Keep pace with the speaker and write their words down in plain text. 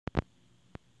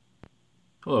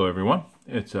Hello everyone,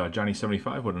 it's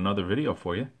Johnny75 with another video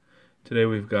for you. Today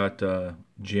we've got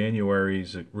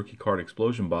January's Rookie Card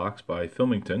Explosion box by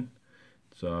Philmington.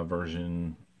 It's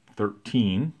version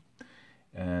 13,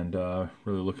 and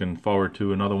really looking forward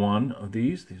to another one of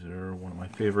these. These are one of my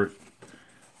favorite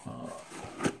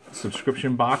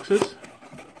subscription boxes.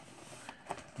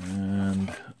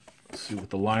 And let's see what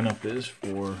the lineup is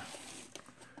for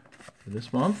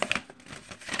this month.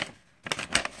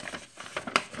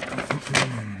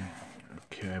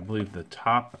 Okay, I believe the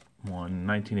top one,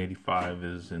 1985,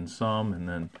 is in some, and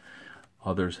then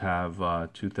others have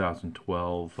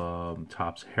 2012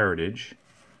 Topps Heritage.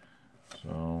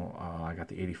 So I got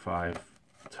the 85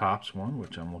 Topps one,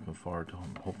 which I'm looking forward to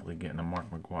hopefully getting a Mark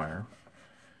McGuire.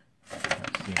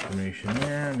 That's the information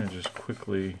there, and then just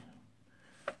quickly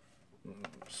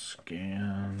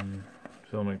scan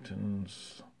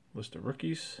Philmington's list of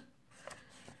rookies.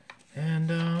 And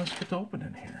let's get to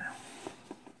opening here.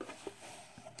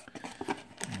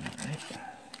 Alright.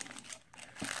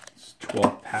 It's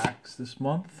 12 packs this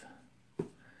month.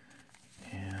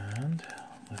 And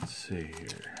let's see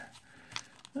here.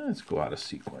 Let's go out of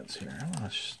sequence here. I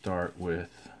want to start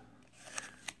with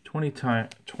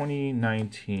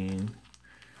 2019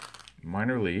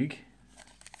 Minor League.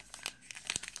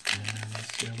 And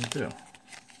let's see how we do.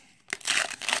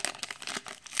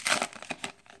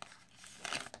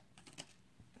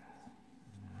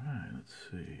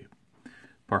 See,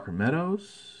 Parker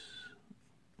Meadows.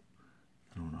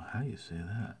 I don't know how you say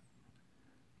that.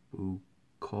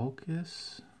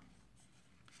 Bukalkis.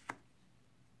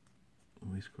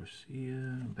 Luis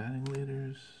Garcia, batting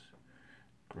leaders.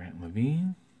 Grant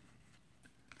Levine.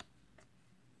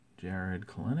 Jared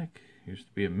Kalenic. Used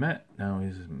to be a Met, now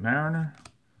he's a Mariner.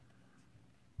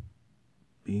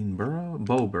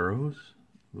 Bo Burrows.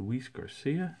 Luis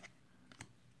Garcia.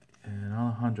 And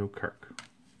Alejandro Kirk.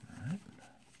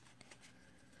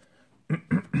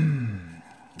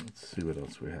 Let's see what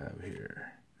else we have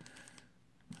here.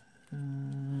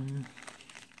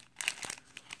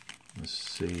 Let's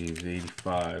save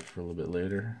 85 for a little bit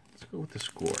later. Let's go with the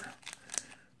score.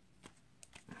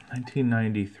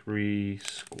 1993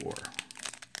 score.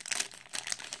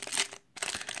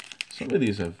 Some of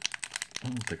these I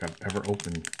don't think I've ever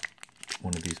opened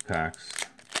one of these packs.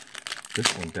 This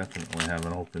one definitely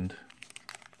haven't opened.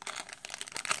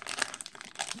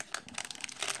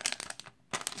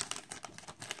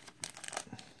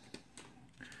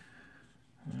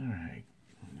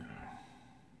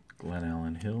 Glenn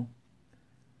Allen Hill,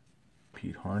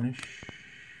 Pete Harnish,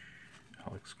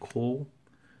 Alex Cole.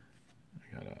 I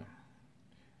got a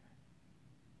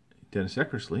Dennis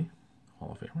Eckersley,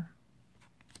 Hall of Famer.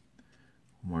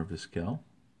 Omar Vizquel,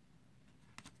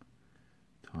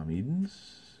 Tom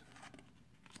Edens,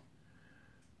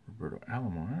 Roberto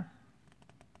Alomar.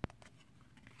 I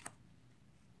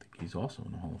think he's also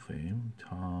in the Hall of Fame.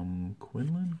 Tom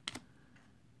Quinlan,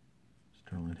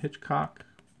 Sterling Hitchcock.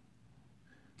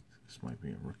 This might be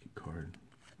a rookie card.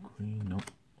 Queen,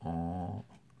 nope. All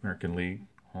American League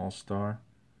All-Star.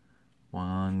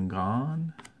 Juan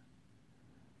Gone.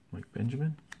 Mike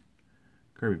Benjamin.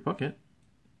 Kirby Puckett.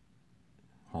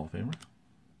 Hall of Famer.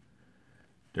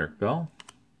 Derek Bell.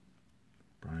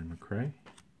 Brian McRae.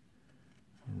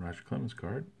 And Roger Clemens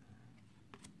card.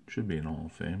 Should be in Hall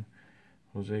of Fame.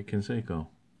 Jose Canseco.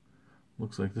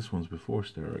 Looks like this one's before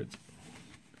steroids.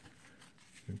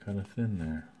 Been kind of thin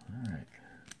there. Alright.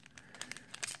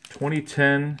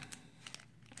 2010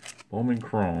 Bowman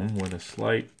Chrome with a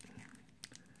slight,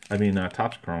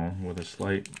 Topps Chrome with a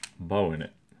slight bow in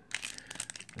it.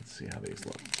 Let's see how these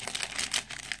look.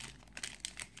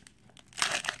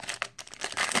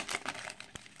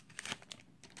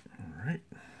 Alright.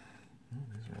 Oh,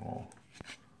 these are all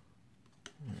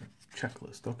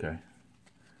checklist. Okay.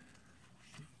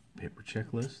 Paper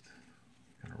checklist.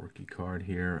 Got a rookie card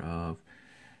here of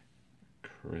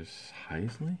Chris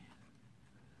Heisley.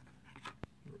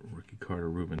 Rookie card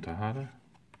of Ruben Tejada.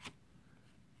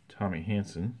 Tommy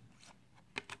Hanson.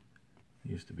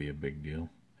 Used to be a big deal.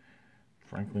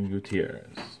 Franklin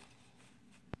Gutierrez.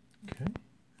 Okay.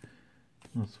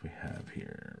 What else we have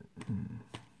here?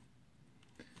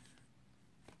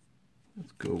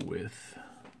 Let's go with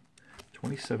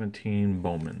 2017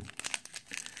 Bowman.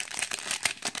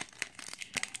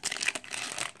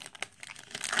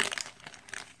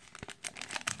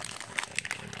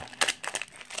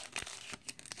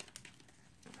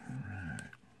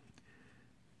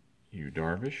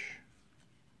 Darvish,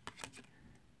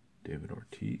 David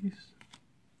Ortiz,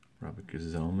 Robert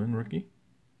Gsellman, rookie.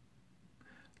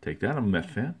 Take that, I'm a Met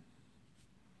fan.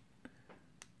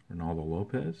 Ronaldo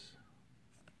Lopez,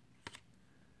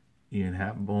 Ian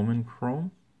Happ Bowman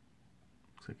Chrome,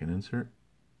 Looks like an insert.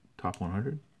 Top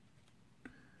 100.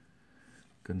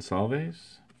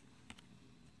 Gonsalves.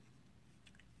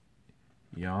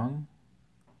 Young.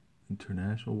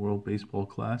 International World Baseball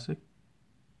Classic.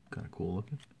 Kind of cool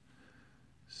looking.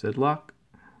 Sedlock.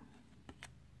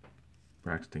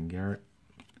 Braxton Garrett.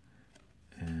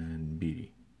 And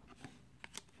Beatty.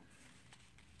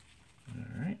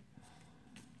 Alright.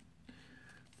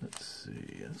 Let's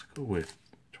see. Let's go with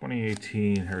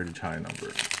 2018 Heritage High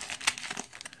number.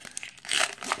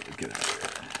 Get out of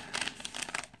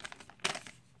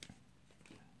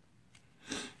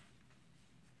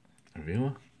here.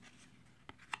 Avila.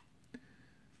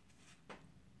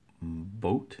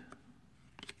 Boat.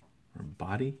 Or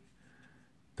Body.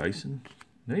 Dyson.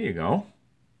 There you go.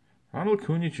 Ronald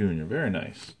Acuna Jr. Very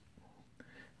nice.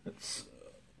 Let's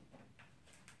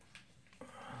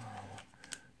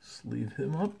sleeve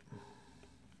him up.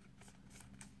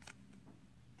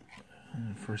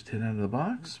 And first hit out of the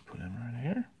box. Put him right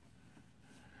here.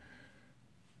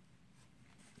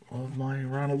 Love my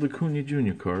Ronald Acuna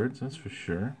Jr. cards, that's for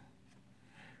sure.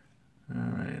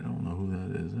 Alright, I don't know who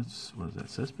that is. That's, what is that,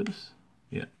 Cespedes?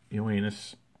 Yeah,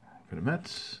 Ioannis for the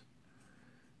Mets.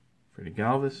 Freddie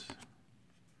Galvis.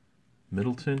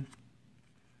 Middleton.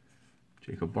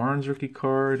 Jacob Barnes rookie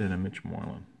card, and a Mitch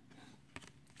Moreland.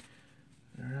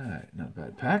 Alright, not a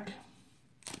bad pack.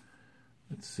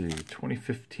 Let's see,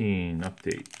 2015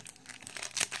 update.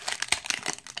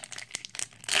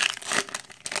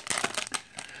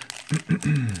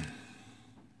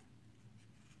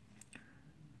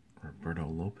 Roberto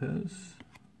Lopez.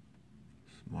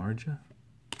 Smarja.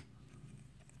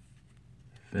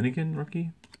 Finnegan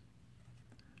rookie.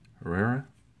 Herrera.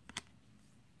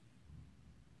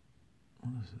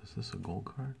 What is this? Is this a gold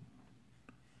card?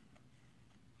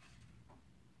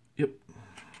 Yep.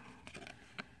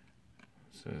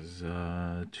 It says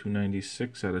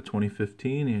 296 out of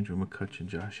 2015. Andrew McCutcheon,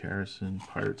 Josh Harrison,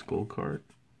 Pirates gold card.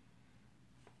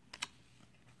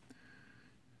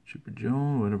 Chipper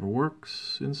Jones, whatever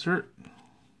works. Insert.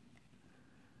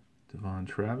 Devon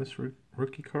Travis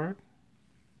rookie card.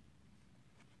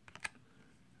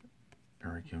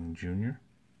 Eric Young Jr.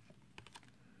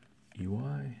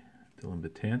 EY. Dylan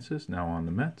Betances, now on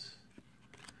the Mets.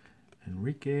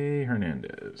 Enrique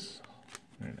Hernandez.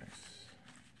 Very nice.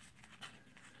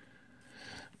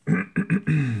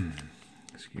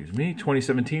 Excuse me.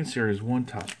 2017 Series 1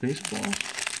 Topps Baseball.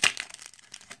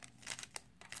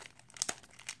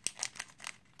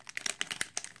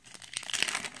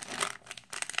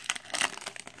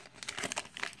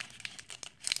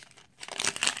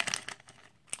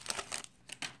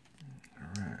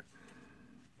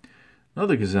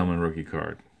 Another Gazelman rookie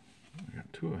card. I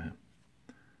got two of him.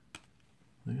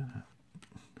 Look at that.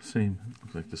 Same.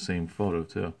 Looks like the same photo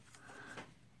too.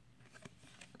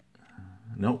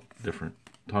 Nope, different.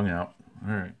 Tongue out.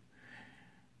 All right.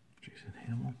 Jason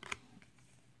Hamill.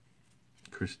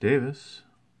 Chris Davis,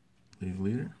 league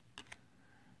leader.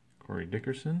 Corey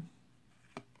Dickerson.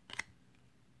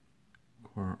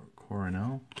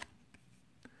 Coronel.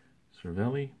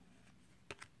 Cervelli.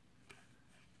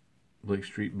 Blake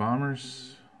Street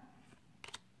Bombers.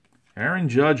 Aaron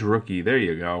Judge rookie. There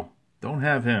you go. Don't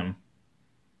have him.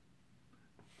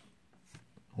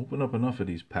 Open up enough of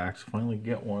these packs. Finally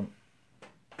get one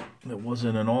that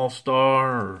wasn't an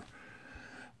all-star or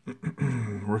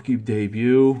rookie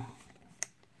debut.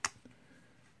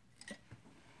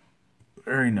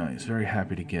 Very nice. Very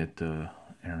happy to get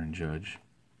Aaron Judge.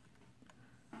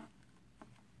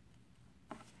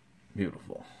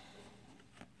 Beautiful.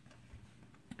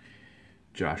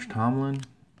 Josh Tomlin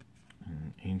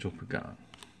and Angel Pagan,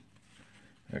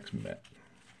 ex-Met.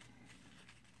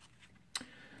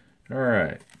 All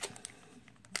right,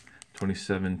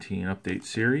 2017 update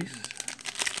series.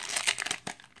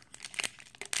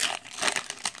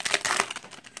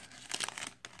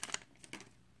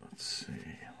 Let's see,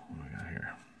 what do we got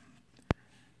here?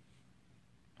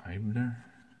 Eibner.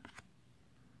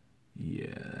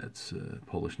 Yeah, that's a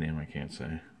Polish name I can't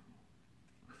say.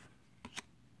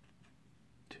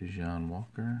 Tijan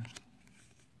Walker,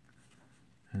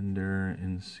 Ender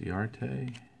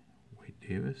Inciarte, Wade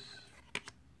Davis,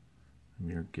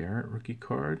 Amir Garrett rookie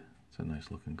card. It's a nice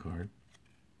looking card.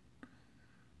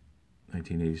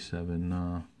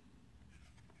 1987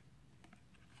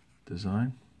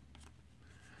 design.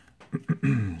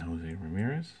 Jose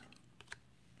Ramirez,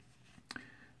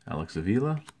 Alex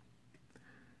Avila,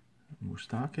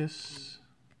 Moustakis,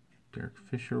 Derek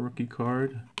Fisher rookie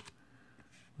card.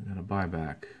 We got a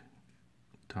buyback.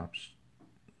 Topps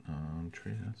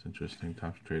trade. That's interesting.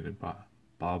 Topps traded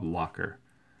Bob Locker.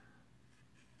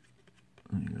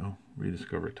 There you go.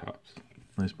 Rediscover Topps.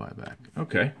 Nice buyback.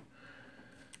 Okay.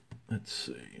 Let's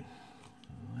see.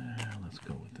 Let's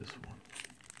go with this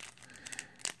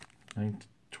one.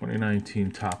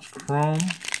 2019 Topps Chrome.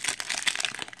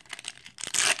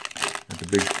 Got the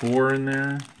big 4 in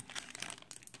there. Let's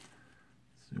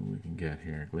see what we can get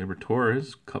here. Gleyber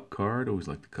Torres, cup card. Always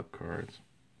like the cup cards.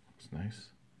 Looks nice.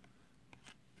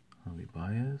 Javi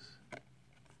Baez.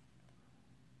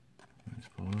 Nice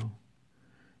photo.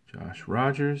 Josh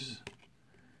Rogers.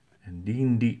 And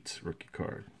Dean Dietz, rookie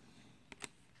card.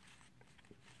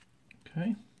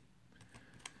 Okay.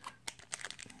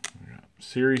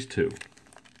 Series 2.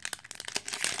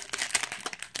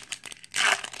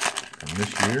 From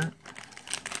this year.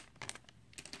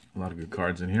 A lot of good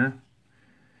cards in here.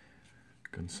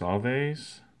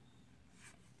 Gonsalves.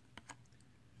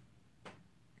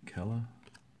 Kella.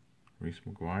 Reese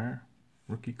McGuire.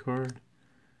 Rookie card.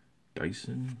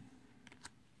 Dyson.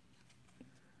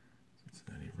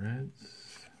 Cincinnati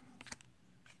Reds.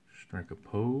 Strike a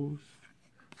pose.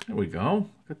 There we go.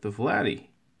 Got the Vladdy.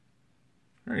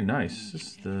 Very nice. This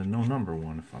is the no number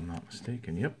one, if I'm not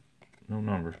mistaken. Yep, no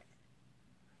number.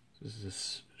 This is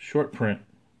a short print.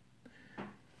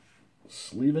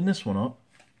 Sleeving this one up.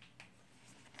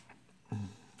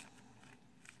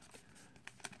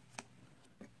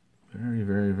 Very,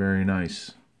 very, very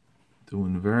nice.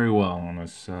 Doing very well on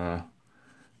this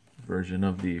version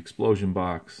of the Explosion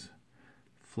box.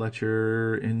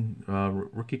 Fletcher in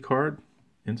rookie card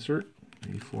insert,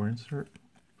 84 insert.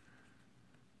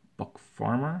 Buck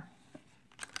Farmer.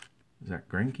 Zach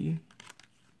Greinke.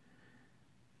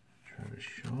 Travis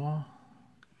Shaw.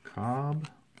 Cobb.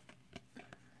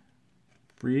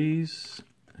 Breeze.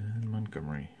 And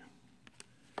Montgomery.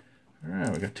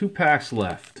 Alright, we got 2 packs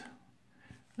left.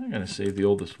 I'm going to save the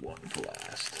oldest one for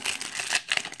last.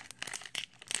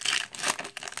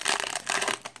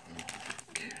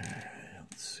 Okay,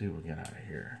 let's see what we get out of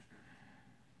here.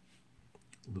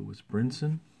 Lewis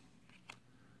Brinson.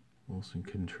 Wilson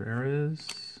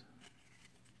Contreras.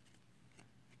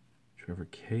 Trevor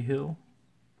Cahill.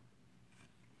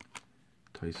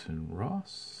 Tyson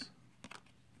Ross.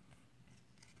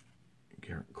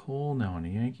 Garrett Cole, now on the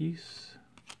Yankees.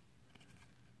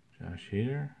 Josh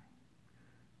Hader.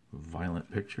 Violent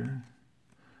picture.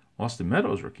 Austin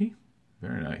Meadows, rookie.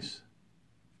 Very nice.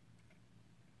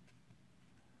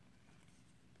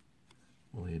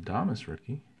 Willie Adames,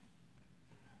 rookie.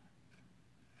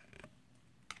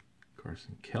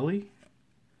 Carson Kelly.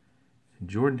 And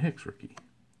Jordan Hicks, rookie.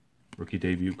 Rookie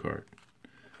debut card.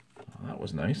 That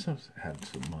was nice. Had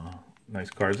some nice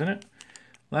cards in it.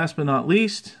 Last but not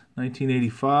least,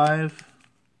 1985,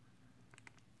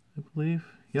 I believe.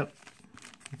 Yep.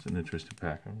 That's an interesting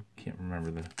pack. I can't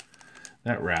remember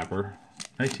that wrapper.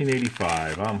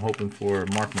 1985. I'm hoping for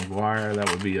Mark McGuire. That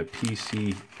would be a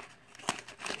PC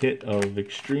hit of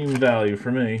extreme value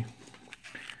for me.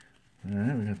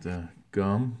 Alright, we got the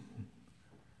gum.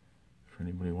 If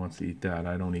anybody wants to eat that,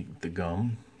 I don't eat the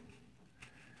gum.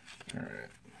 Alright.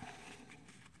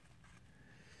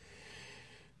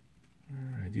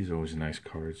 Alright, these are always nice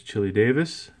cards. Chili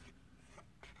Davis.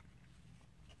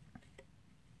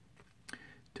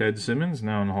 Ted Simmons,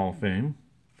 now in the Hall of Fame.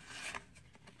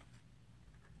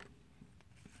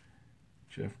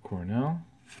 Jeff Cornell.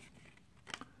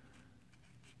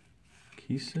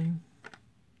 Keeson.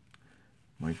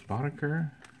 Mike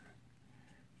Boddicker.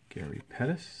 Gary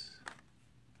Pettis.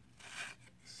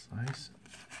 Sison.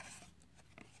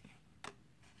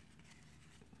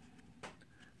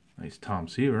 Nice Tom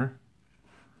Seaver.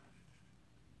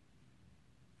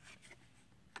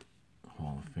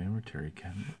 Hall of Famer Terry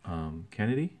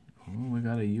Kennedy. Oh, we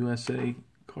got a USA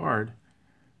card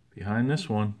behind this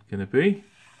one. Can it be?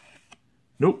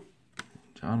 Nope.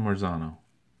 John Marzano.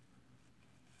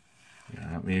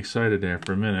 Got me excited there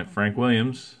for a minute. Frank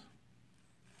Williams.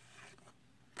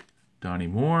 Donnie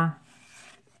Moore.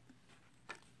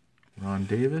 Ron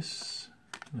Davis.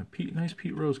 And a nice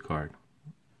Pete Rose card.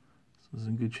 This is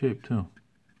in good shape too.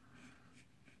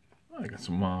 I got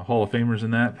some Hall of Famers in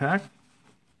that pack.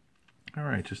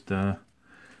 Alright, just a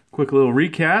quick little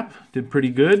recap. Did pretty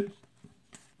good.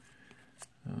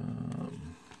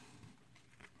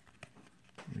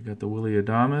 We got the Willie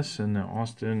Adames and the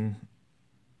Austin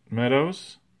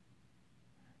Meadows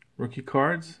rookie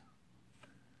cards.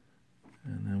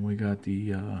 And then we got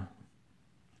the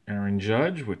Aaron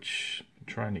Judge, which I'm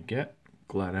trying to get.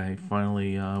 Glad I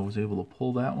finally was able to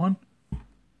pull that one.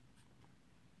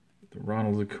 The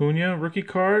Ronald Acuna rookie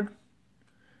card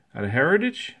out of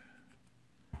Heritage.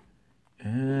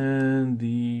 And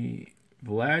the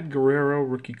Vlad Guerrero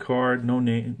rookie card, no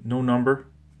name, no number.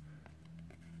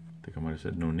 I think I might have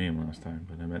said no name last time,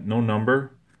 but I meant no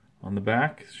number on the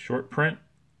back. Short print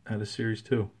out of Series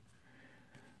 2.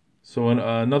 So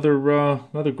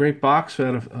another great box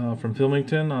out of, from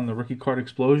Philmington on the rookie card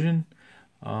explosion.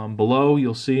 Below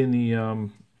you'll see in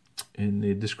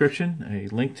the description a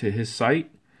link to his site.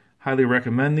 Highly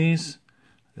recommend these.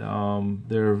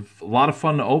 They're a lot of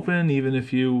fun to open, even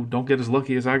if you don't get as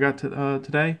lucky as I got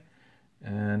today.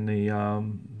 And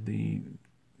the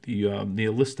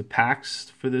list of packs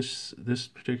for this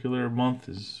particular month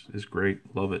is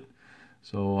great. Love it.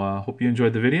 So hope you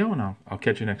enjoyed the video, and I'll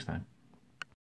catch you next time.